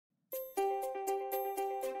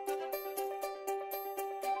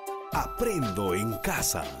Aprendo en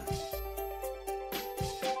casa.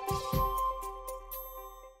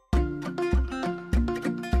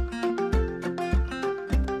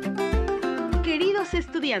 Queridos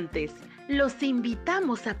estudiantes, los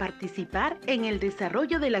invitamos a participar en el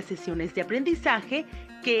desarrollo de las sesiones de aprendizaje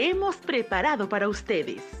que hemos preparado para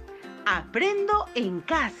ustedes. Aprendo en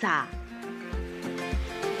casa.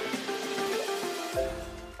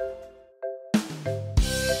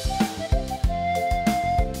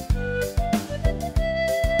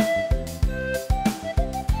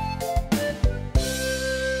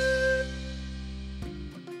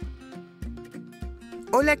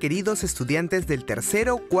 Hola queridos estudiantes del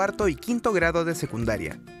tercero, cuarto y quinto grado de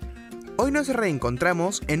secundaria. Hoy nos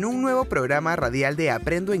reencontramos en un nuevo programa radial de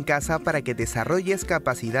Aprendo en Casa para que desarrolles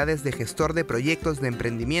capacidades de gestor de proyectos de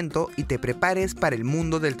emprendimiento y te prepares para el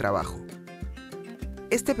mundo del trabajo.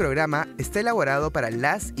 Este programa está elaborado para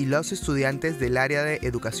las y los estudiantes del área de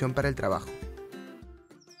educación para el trabajo.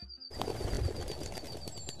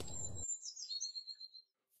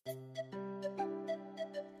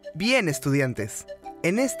 Bien, estudiantes.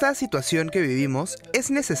 En esta situación que vivimos, es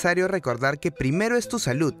necesario recordar que primero es tu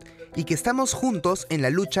salud y que estamos juntos en la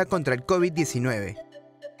lucha contra el COVID-19.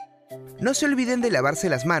 No se olviden de lavarse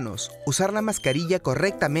las manos, usar la mascarilla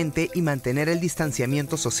correctamente y mantener el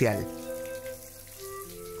distanciamiento social.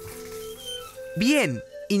 Bien,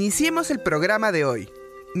 iniciemos el programa de hoy.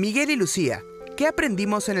 Miguel y Lucía, ¿qué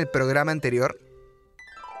aprendimos en el programa anterior?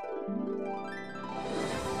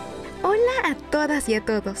 Hola a todas y a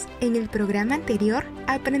todos. En el programa anterior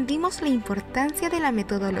aprendimos la importancia de la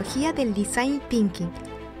metodología del Design Thinking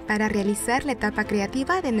para realizar la etapa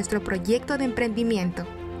creativa de nuestro proyecto de emprendimiento.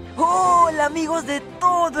 ¡Hola amigos de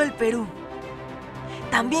todo el Perú!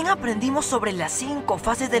 También aprendimos sobre las 5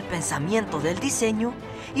 fases del pensamiento del diseño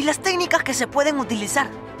y las técnicas que se pueden utilizar.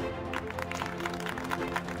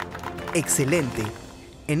 ¡Excelente!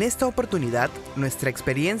 En esta oportunidad, nuestra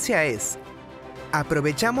experiencia es: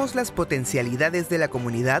 aprovechamos las potencialidades de la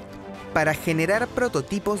comunidad para generar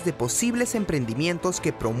prototipos de posibles emprendimientos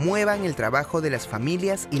que promuevan el trabajo de las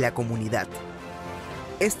familias y la comunidad.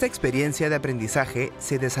 Esta experiencia de aprendizaje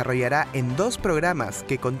se desarrollará en 2 programas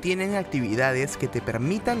que contienen actividades que te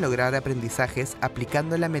permitan lograr aprendizajes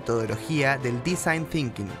aplicando la metodología del Design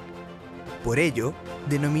Thinking. Por ello,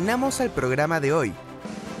 denominamos al programa de hoy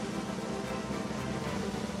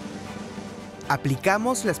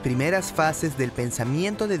Aplicamos las primeras fases del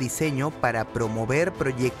pensamiento de diseño para promover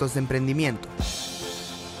proyectos de emprendimiento.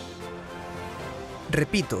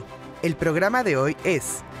 Repito, el programa de hoy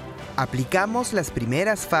es: aplicamos las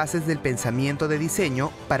primeras fases del pensamiento de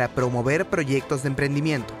diseño para promover proyectos de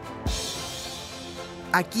emprendimiento.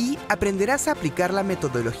 Aquí aprenderás a aplicar la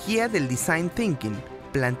metodología del Design Thinking,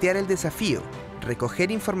 plantear el desafío,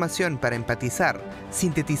 recoger información para empatizar,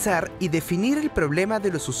 sintetizar y definir el problema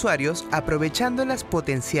de los usuarios aprovechando las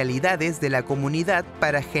potencialidades de la comunidad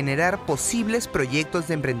para generar posibles proyectos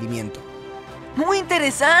de emprendimiento. ¡Muy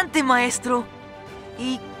interesante, maestro!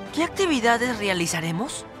 ¿Y qué actividades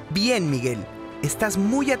realizaremos? Bien, Miguel. Estás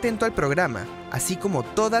muy atento al programa, así como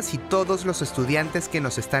todas y todos los estudiantes que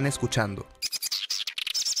nos están escuchando.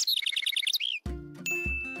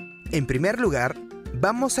 En primer lugar,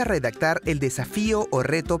 vamos a redactar el desafío o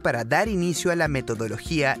reto para dar inicio a la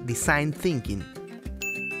metodología Design Thinking.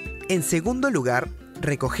 En segundo lugar,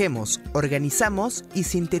 recogemos, organizamos y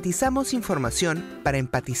sintetizamos información para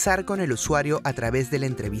empatizar con el usuario a través de la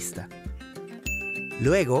entrevista.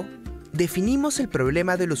 Luego, definimos el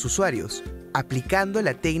problema de los usuarios, aplicando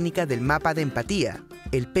la técnica del mapa de empatía,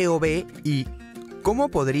 el POV y ¿cómo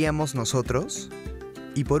podríamos nosotros?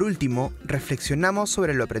 Y por último, reflexionamos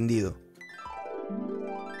sobre lo aprendido.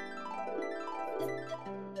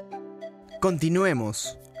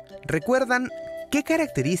 Continuemos. ¿Recuerdan qué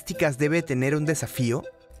características debe tener un desafío?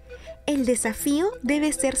 El desafío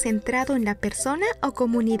debe ser centrado en la persona o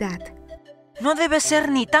comunidad. No debe ser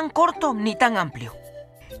ni tan corto ni tan amplio.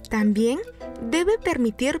 También debe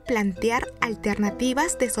permitir plantear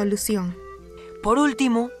alternativas de solución. Por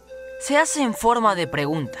último, se hace en forma de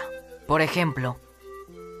pregunta. Por ejemplo,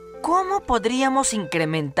 ¿cómo podríamos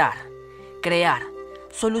incrementar, crear,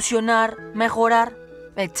 solucionar, mejorar,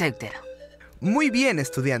 etcétera? Muy bien,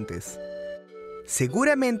 estudiantes.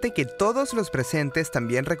 Seguramente que todos los presentes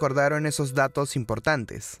también recordaron esos datos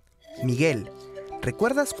importantes. Miguel,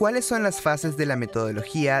 ¿recuerdas cuáles son las fases de la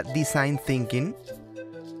metodología Design Thinking?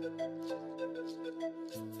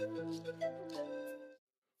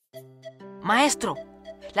 Maestro,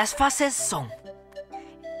 las fases son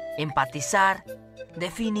empatizar,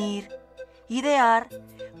 definir, idear,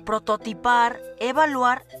 prototipar,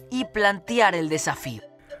 evaluar y plantear el desafío.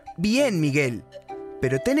 Bien, Miguel.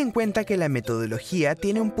 Pero ten en cuenta que la metodología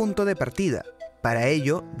tiene un punto de partida. Para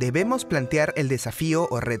ello, debemos plantear el desafío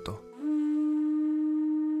o reto.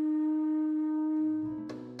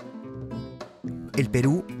 El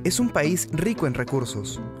Perú es un país rico en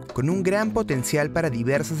recursos, con un gran potencial para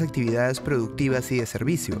diversas actividades productivas y de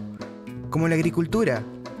servicio, como la agricultura,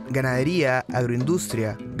 ganadería,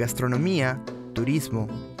 agroindustria, gastronomía, turismo,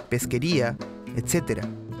 pesquería, etc.,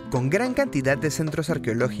 con gran cantidad de centros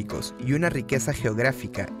arqueológicos y una riqueza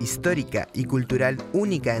geográfica, histórica y cultural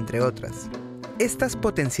única, entre otras. Estas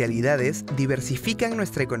potencialidades diversifican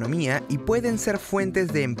nuestra economía y pueden ser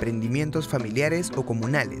fuentes de emprendimientos familiares o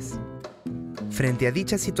comunales. Frente a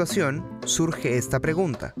dicha situación, surge esta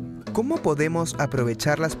pregunta: ¿cómo podemos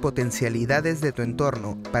aprovechar las potencialidades de tu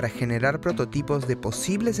entorno para generar prototipos de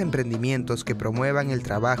posibles emprendimientos que promuevan el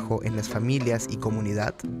trabajo en las familias y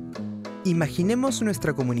comunidad? Imaginemos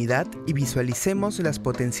nuestra comunidad y visualicemos las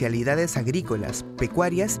potencialidades agrícolas,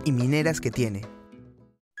 pecuarias y mineras que tiene.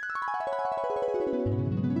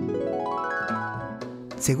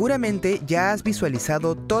 Seguramente ya has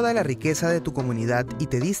visualizado toda la riqueza de tu comunidad y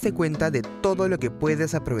te diste cuenta de todo lo que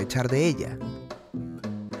puedes aprovechar de ella.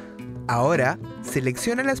 Ahora,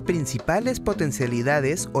 selecciona las principales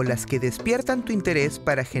potencialidades o las que despiertan tu interés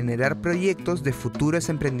para generar proyectos de futuros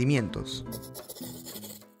emprendimientos.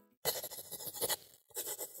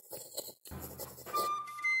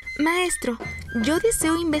 Maestro, yo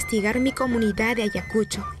deseo investigar mi comunidad de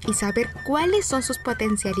Ayacucho y saber cuáles son sus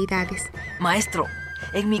potencialidades. Maestro,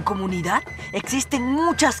 en mi comunidad existen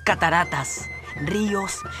muchas cataratas,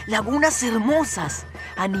 ríos, lagunas hermosas,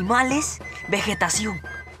 animales, vegetación.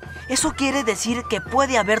 Eso quiere decir que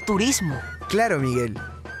puede haber turismo. Claro, Miguel.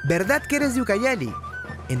 ¿Verdad que eres de Ucayali?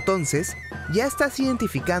 Entonces, ya estás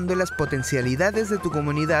identificando las potencialidades de tu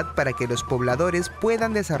comunidad para que los pobladores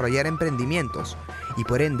puedan desarrollar emprendimientos y,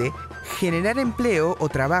 por ende, generar empleo o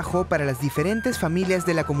trabajo para las diferentes familias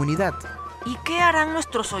de la comunidad. ¿Y qué harán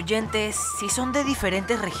nuestros oyentes si son de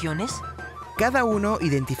diferentes regiones? Cada uno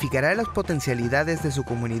identificará las potencialidades de su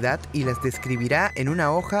comunidad y las describirá en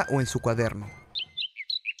una hoja o en su cuaderno.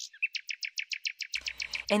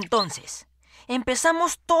 Entonces,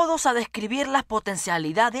 empezamos todos a describir las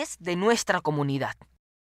potencialidades de nuestra comunidad.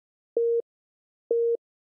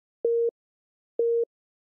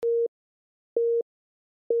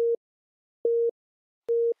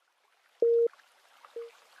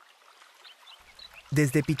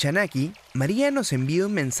 Desde Pichanaki, María nos envía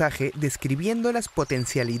un mensaje describiendo las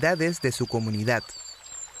potencialidades de su comunidad.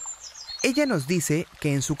 Ella nos dice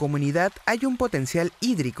que en su comunidad hay un potencial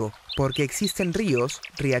hídrico porque existen ríos,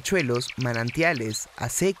 riachuelos, manantiales,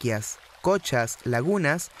 acequias, cochas,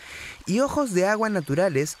 lagunas y ojos de agua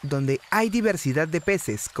naturales donde hay diversidad de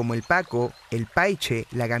peces como el paco, el paiche,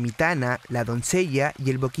 la gamitana, la doncella y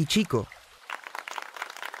el boquichico.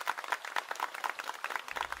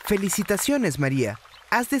 ¡Felicitaciones, María!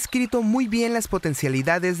 Has descrito muy bien las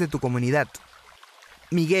potencialidades de tu comunidad.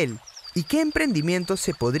 Miguel, ¿y qué emprendimientos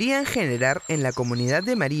se podrían generar en la comunidad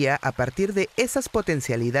de María a partir de esas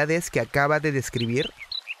potencialidades que acaba de describir?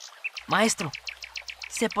 Maestro,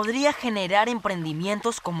 se podría generar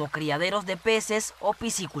emprendimientos como criaderos de peces o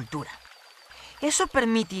piscicultura. Eso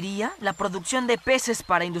permitiría la producción de peces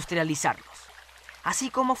para industrializarlos, así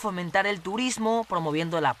como fomentar el turismo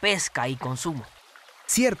promoviendo la pesca y consumo.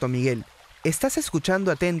 Cierto, Miguel. Estás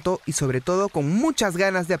escuchando atento y sobre todo con muchas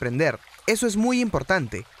ganas de aprender. Eso es muy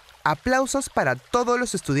importante. Aplausos para todos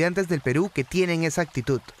los estudiantes del Perú que tienen esa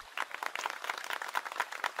actitud.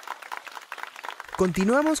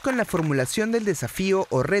 Continuamos con la formulación del desafío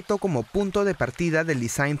o reto como punto de partida del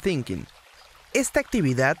Design Thinking. Esta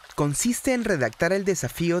actividad consiste en redactar el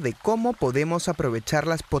desafío de cómo podemos aprovechar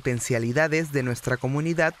las potencialidades de nuestra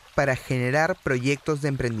comunidad para generar proyectos de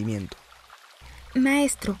emprendimiento.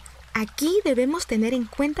 Maestro, aquí debemos tener en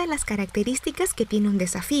cuenta las características que tiene un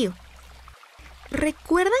desafío.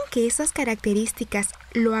 ¿Recuerdan que esas características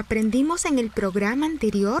lo aprendimos en el programa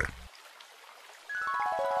anterior?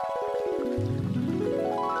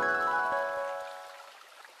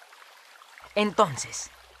 Entonces,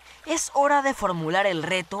 es hora de formular el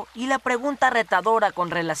reto y la pregunta retadora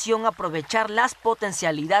con relación a aprovechar las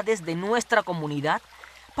potencialidades de nuestra comunidad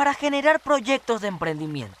para generar proyectos de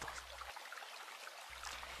emprendimiento.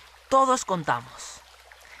 Todos contamos.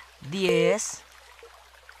 10,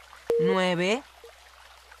 9,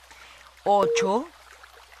 8,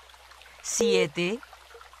 7,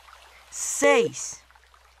 6,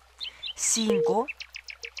 5,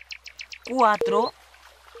 4,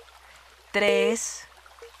 3,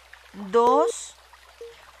 2,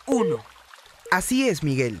 1. Así es,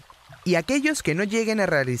 Miguel. Y aquellos que no lleguen a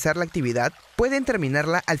realizar la actividad pueden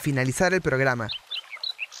terminarla al finalizar el programa.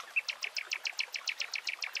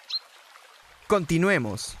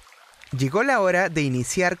 Continuemos. Llegó la hora de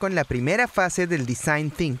iniciar con la primera fase del Design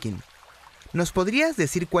Thinking. ¿Nos podrías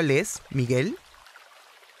decir cuál es, Miguel?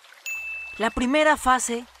 La primera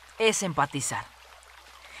fase es empatizar.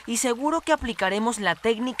 Y seguro que aplicaremos la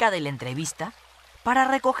técnica de la entrevista para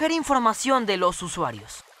recoger información de los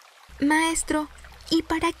usuarios. Maestro, ¿y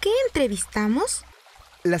para qué entrevistamos?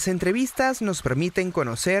 Las entrevistas nos permiten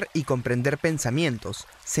conocer y comprender pensamientos,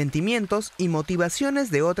 sentimientos y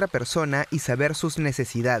motivaciones de otra persona y saber sus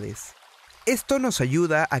necesidades. Esto nos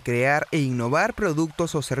ayuda a crear e innovar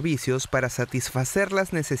productos o servicios para satisfacer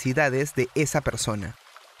las necesidades de esa persona.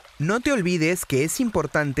 No te olvides que es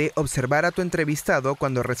importante observar a tu entrevistado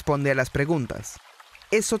cuando responde a las preguntas.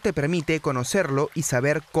 Eso te permite conocerlo y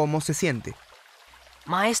saber cómo se siente.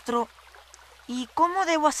 Maestro, ¿y cómo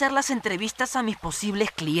debo hacer las entrevistas a mis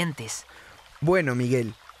posibles clientes? Bueno,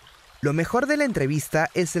 Miguel, lo mejor de la entrevista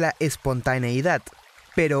es la espontaneidad,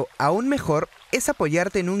 pero aún mejor es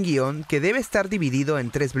apoyarte en un guión que debe estar dividido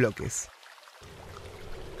en 3 bloques.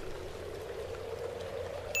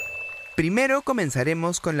 Primero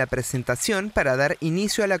comenzaremos con la presentación para dar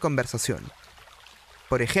inicio a la conversación.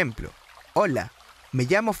 Por ejemplo, hola, me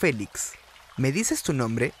llamo Félix. ¿Me dices tu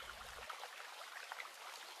nombre?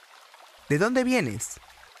 ¿De dónde vienes?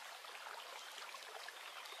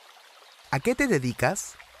 ¿A qué te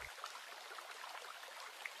dedicas?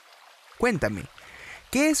 Cuéntame,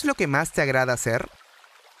 ¿qué es lo que más te agrada hacer?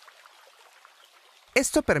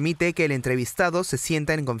 Esto permite que el entrevistado se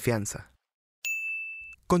sienta en confianza.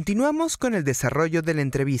 Continuamos con el desarrollo de la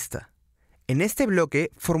entrevista. En este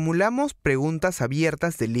bloque formulamos preguntas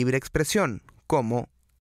abiertas de libre expresión, como: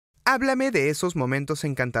 háblame de esos momentos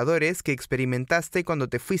encantadores que experimentaste cuando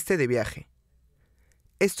te fuiste de viaje.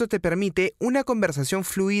 Esto te permite una conversación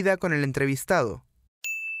fluida con el entrevistado.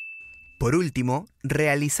 Por último,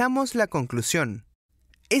 realizamos la conclusión.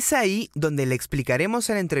 Es ahí donde le explicaremos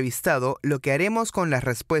al entrevistado lo que haremos con las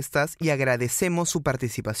respuestas y agradecemos su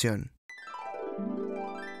participación.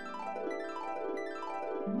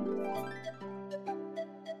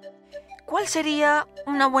 ¿Cuál sería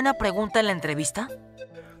una buena pregunta en la entrevista?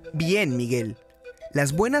 Bien, Miguel.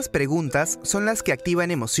 Las buenas preguntas son las que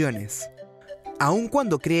activan emociones. Aun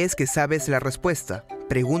cuando crees que sabes la respuesta,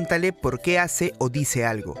 pregúntale por qué hace o dice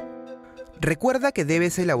algo. Recuerda que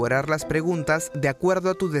debes elaborar las preguntas de acuerdo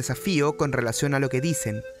a tu desafío con relación a lo que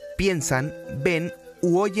dicen, piensan, ven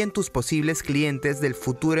u oyen tus posibles clientes del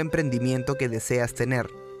futuro emprendimiento que deseas tener.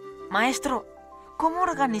 Maestro, ¿cómo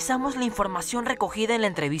organizamos la información recogida en la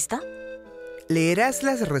entrevista? Leerás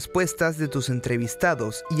las respuestas de tus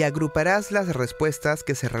entrevistados y agruparás las respuestas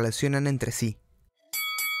que se relacionan entre sí.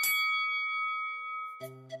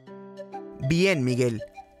 Bien, Miguel.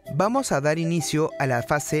 Vamos a dar inicio a la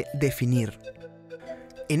fase definir.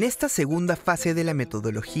 En esta segunda fase de la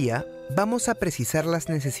metodología, vamos a precisar las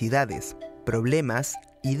necesidades, problemas,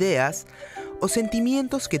 ideas o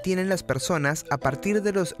sentimientos que tienen las personas a partir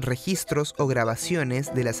de los registros o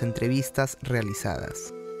grabaciones de las entrevistas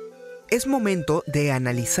realizadas. Es momento de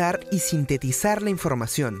analizar y sintetizar la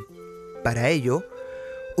información. Para ello,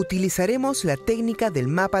 utilizaremos la técnica del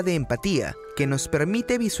mapa de empatía, que nos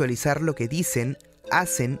permite visualizar lo que dicen,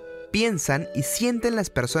 hacen, piensan y sienten las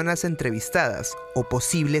personas entrevistadas o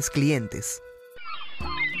posibles clientes.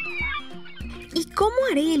 ¿Y cómo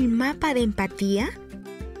haré el mapa de empatía?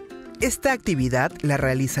 Esta actividad la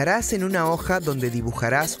realizarás en una hoja donde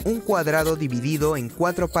dibujarás un cuadrado dividido en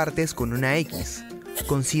 4 partes con una X,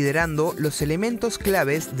 considerando los elementos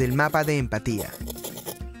claves del mapa de empatía.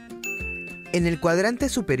 En el cuadrante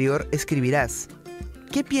superior escribirás: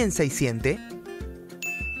 ¿qué piensa y siente?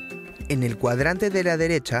 En el cuadrante de la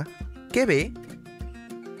derecha, ¿qué ve?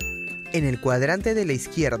 En el cuadrante de la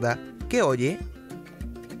izquierda, ¿qué oye?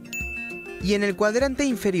 Y en el cuadrante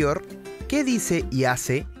inferior, ¿qué dice y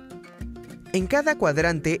hace? En cada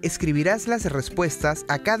cuadrante escribirás las respuestas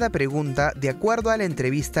a cada pregunta de acuerdo a la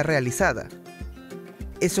entrevista realizada.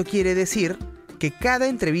 Eso quiere decir que cada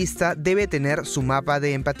entrevista debe tener su mapa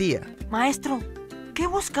de empatía. Maestro, ¿qué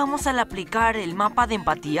buscamos al aplicar el mapa de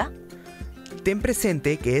empatía? Ten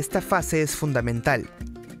presente que esta fase es fundamental.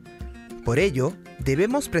 Por ello,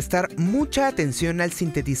 debemos prestar mucha atención al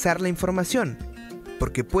sintetizar la información,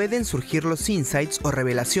 porque pueden surgir los insights o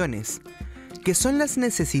revelaciones, que son las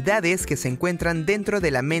necesidades que se encuentran dentro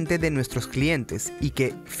de la mente de nuestros clientes y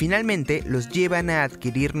que, finalmente, los llevan a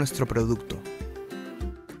adquirir nuestro producto.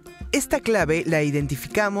 Esta clave la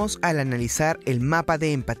identificamos al analizar el mapa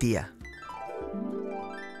de empatía.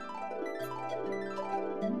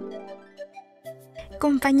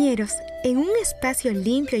 Compañeros, en un espacio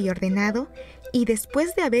limpio y ordenado, y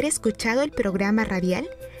después de haber escuchado el programa radial,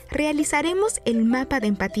 realizaremos el mapa de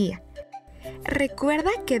empatía.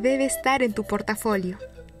 Recuerda que debe estar en tu portafolio.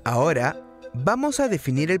 Ahora, vamos a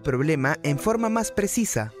definir el problema en forma más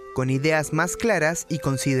precisa, con ideas más claras y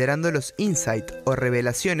considerando los insights o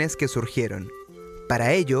revelaciones que surgieron.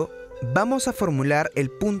 Para ello, vamos a formular el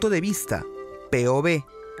punto de vista, POV,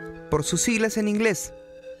 por sus siglas en inglés,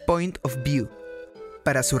 Point of View.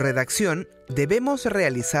 Para su redacción, debemos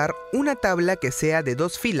realizar una tabla que sea de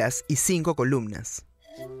 2 filas y 5 columnas.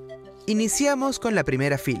 Iniciamos con la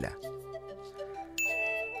primera fila.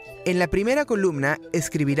 En la primera columna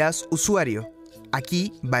escribirás usuario.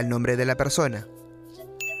 Aquí va el nombre de la persona.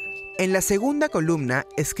 En la segunda columna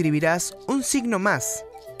escribirás un signo más,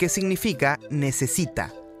 que significa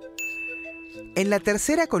necesita. En la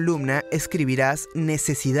tercera columna escribirás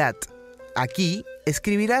necesidad. Aquí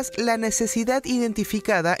escribirás la necesidad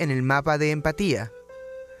identificada en el mapa de empatía.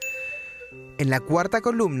 En la cuarta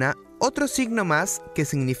columna, otro signo más que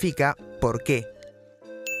significa por qué.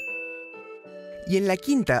 Y en la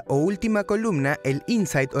quinta o última columna, el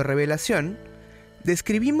insight o revelación,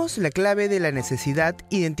 describimos la clave de la necesidad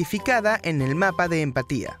identificada en el mapa de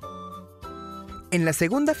empatía. En la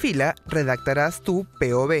segunda fila redactarás tu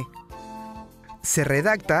POV. Se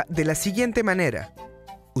redacta de la siguiente manera: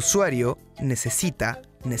 usuario, necesita,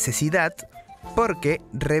 necesidad, porque,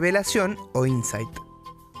 revelación o insight.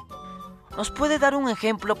 ¿Nos puede dar un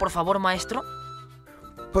ejemplo, por favor, maestro?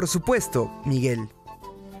 Por supuesto, Miguel.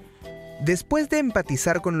 Después de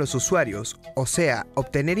empatizar con los usuarios, o sea,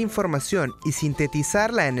 obtener información y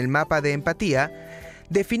sintetizarla en el mapa de empatía,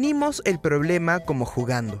 definimos el problema como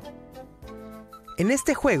jugando. En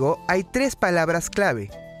este juego hay 3 palabras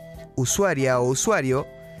clave: usuaria o usuario,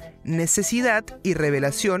 necesidad y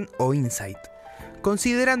revelación o insight,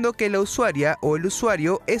 considerando que la usuaria o el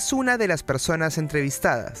usuario es una de las personas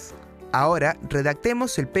entrevistadas. Ahora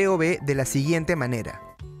redactemos el POV de la siguiente manera.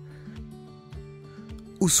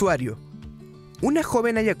 Usuario. Una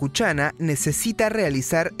joven ayacuchana necesita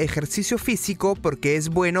realizar ejercicio físico porque es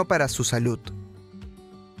bueno para su salud.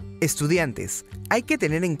 Estudiantes, hay que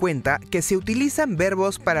tener en cuenta que se utilizan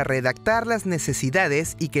verbos para redactar las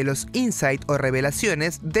necesidades y que los insights o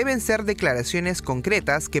revelaciones deben ser declaraciones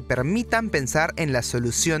concretas que permitan pensar en la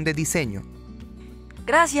solución de diseño.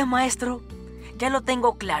 Gracias, maestro. Ya lo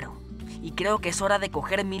tengo claro. Y creo que es hora de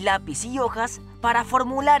coger mi lápiz y hojas para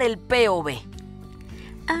formular el POV.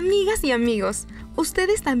 Amigas y amigos,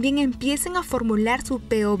 ustedes también empiecen a formular su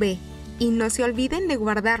POV y no se olviden de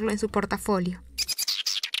guardarlo en su portafolio.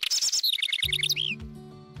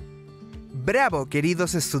 ¡Bravo,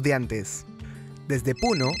 queridos estudiantes! Desde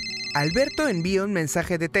Puno, Alberto envía un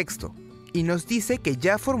mensaje de texto y nos dice que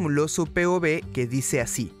ya formuló su POV, que dice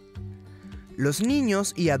así: los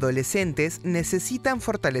niños y adolescentes necesitan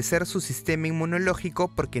fortalecer su sistema inmunológico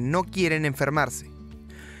porque no quieren enfermarse.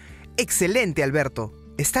 ¡Excelente, Alberto!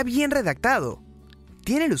 Está bien redactado.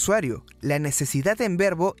 Tiene el usuario, la necesidad en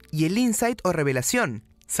verbo y el insight o revelación.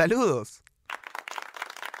 ¡Saludos!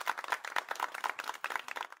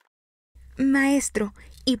 Maestro,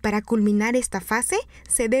 y para culminar esta fase,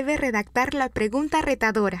 se debe redactar la pregunta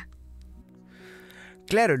retadora.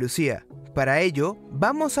 Claro, Lucía. Para ello,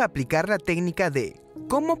 vamos a aplicar la técnica de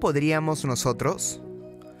 ¿cómo podríamos nosotros?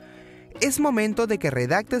 Es momento de que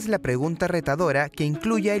redactes la pregunta retadora que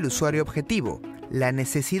incluya el usuario objetivo, la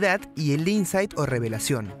necesidad y el insight o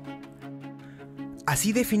revelación.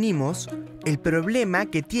 Así definimos el problema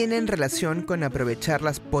que tiene en relación con aprovechar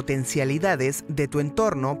las potencialidades de tu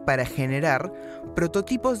entorno para generar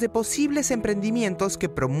prototipos de posibles emprendimientos que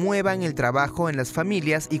promuevan el trabajo en las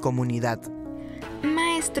familias y comunidad.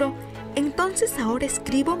 Maestro, ¿entonces ahora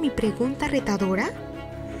escribo mi pregunta retadora?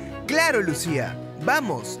 ¡Claro, Lucía!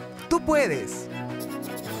 ¡Vamos! ¡Tú puedes!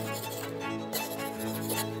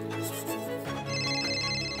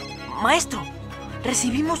 Maestro,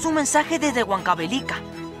 recibimos un mensaje desde Huancavelica.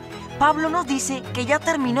 Pablo nos dice que ya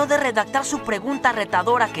terminó de redactar su pregunta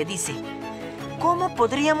retadora que dice: ¿cómo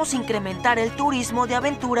podríamos incrementar el turismo de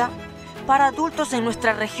aventura para adultos en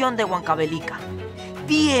nuestra región de Huancavelica?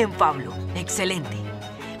 Bien, Pablo, excelente.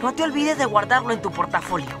 No te olvides de guardarlo en tu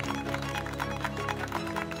portafolio.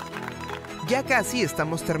 Ya casi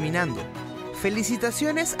estamos terminando.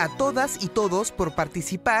 Felicitaciones a todas y todos por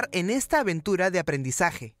participar en esta aventura de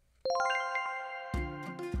aprendizaje.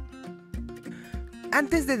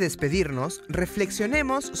 Antes de despedirnos,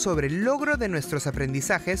 reflexionemos sobre el logro de nuestros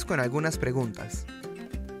aprendizajes con algunas preguntas.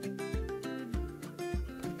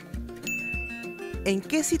 ¿En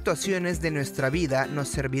qué situaciones de nuestra vida nos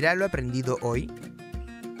servirá lo aprendido hoy?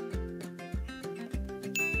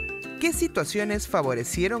 ¿Qué situaciones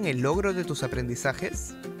favorecieron el logro de tus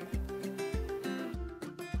aprendizajes?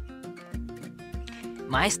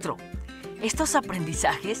 Maestro, Estos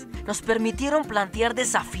aprendizajes nos permitieron plantear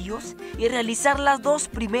desafíos y realizar las 2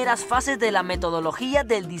 primeras fases de la metodología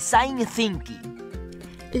del Design Thinking.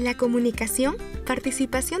 La comunicación,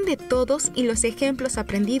 participación de todos y los ejemplos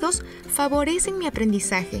aprendidos favorecen mi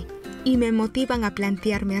aprendizaje y me motivan a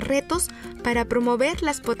plantearme retos para promover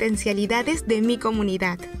las potencialidades de mi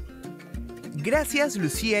comunidad. Gracias,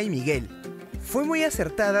 Lucía y Miguel. Fue muy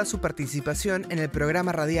acertada su participación en el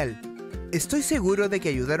programa radial. Estoy seguro de que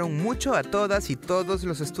ayudaron mucho a todas y todos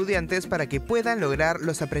los estudiantes para que puedan lograr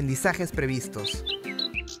los aprendizajes previstos.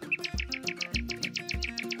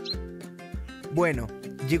 Bueno,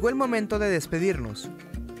 llegó el momento de despedirnos.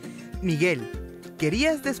 Miguel,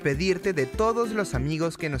 ¿querías despedirte de todos los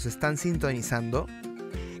amigos que nos están sintonizando?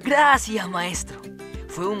 Gracias, maestro.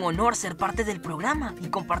 Fue un honor ser parte del programa y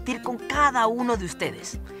compartir con cada uno de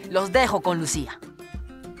ustedes. Los dejo con Lucía.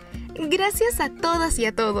 Gracias a todas y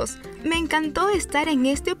a todos. Me encantó estar en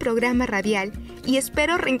este programa radial y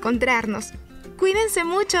espero reencontrarnos. Cuídense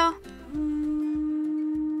mucho.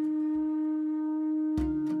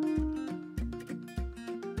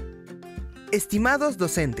 Estimados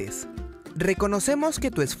docentes, reconocemos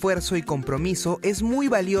que tu esfuerzo y compromiso es muy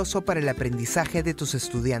valioso para el aprendizaje de tus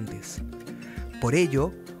estudiantes. Por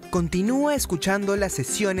ello, continúa escuchando las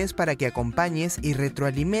sesiones para que acompañes y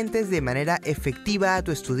retroalimentes de manera efectiva a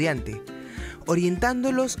tu estudiante,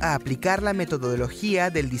 orientándolos a aplicar la metodología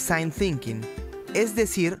del Design Thinking, es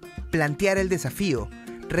decir, plantear el desafío,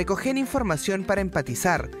 recoger información para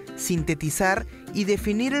empatizar, sintetizar y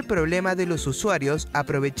definir el problema de los usuarios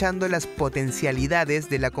aprovechando las potencialidades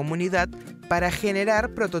de la comunidad para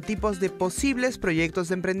generar prototipos de posibles proyectos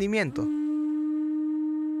de emprendimiento.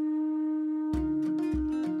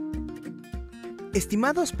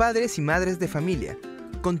 Estimados padres y madres de familia,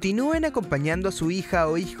 continúen acompañando a su hija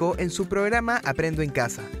o hijo en su programa Aprendo en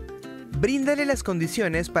casa. Bríndale las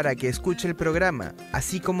condiciones para que escuche el programa,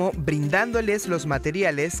 así como brindándoles los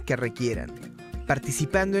materiales que requieran,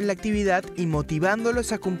 participando en la actividad y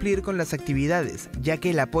motivándolos a cumplir con las actividades, ya que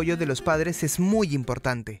el apoyo de los padres es muy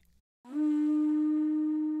importante.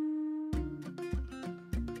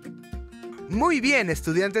 Muy bien,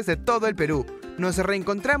 estudiantes de todo el Perú. Nos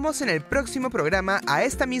reencontramos en el próximo programa a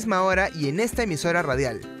esta misma hora y en esta emisora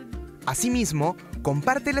radial. Asimismo,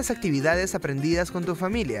 comparte las actividades aprendidas con tu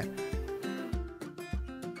familia.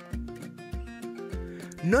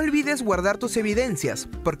 No olvides guardar tus evidencias,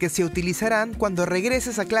 porque se utilizarán cuando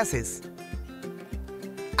regreses a clases.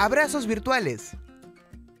 Abrazos virtuales.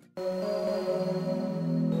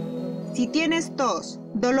 Si tienes tos,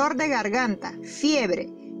 dolor de garganta, fiebre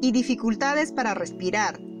y dificultades para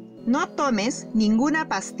respirar, no tomes ninguna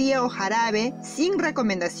pastilla o jarabe sin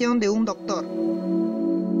recomendación de un doctor.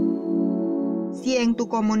 Si en tu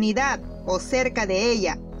comunidad o cerca de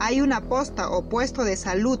ella hay una posta o puesto de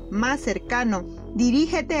salud más cercano,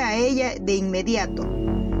 dirígete a ella de inmediato.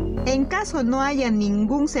 En caso no haya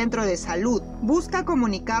ningún centro de salud, busca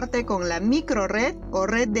comunicarte con la microred o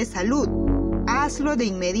red de salud. Hazlo de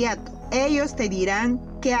inmediato. Ellos te dirán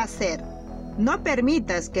qué hacer. No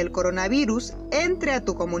permitas que el coronavirus entre a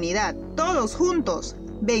tu comunidad. Todos juntos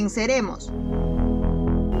venceremos.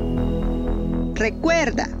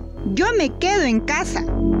 Recuerda, yo me quedo en casa.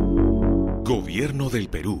 Gobierno del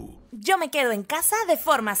Perú. Yo me quedo en casa de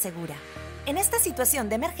forma segura. En esta situación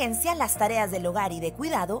de emergencia, las tareas del hogar y de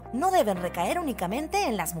cuidado no deben recaer únicamente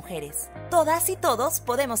en las mujeres. Todas y todos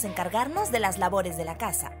podemos encargarnos de las labores de la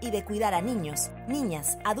casa y de cuidar a niños,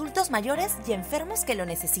 niñas, adultos mayores y enfermos que lo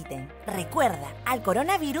necesiten. Recuerda, al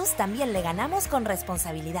coronavirus también le ganamos con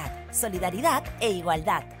responsabilidad, solidaridad e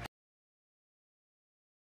igualdad.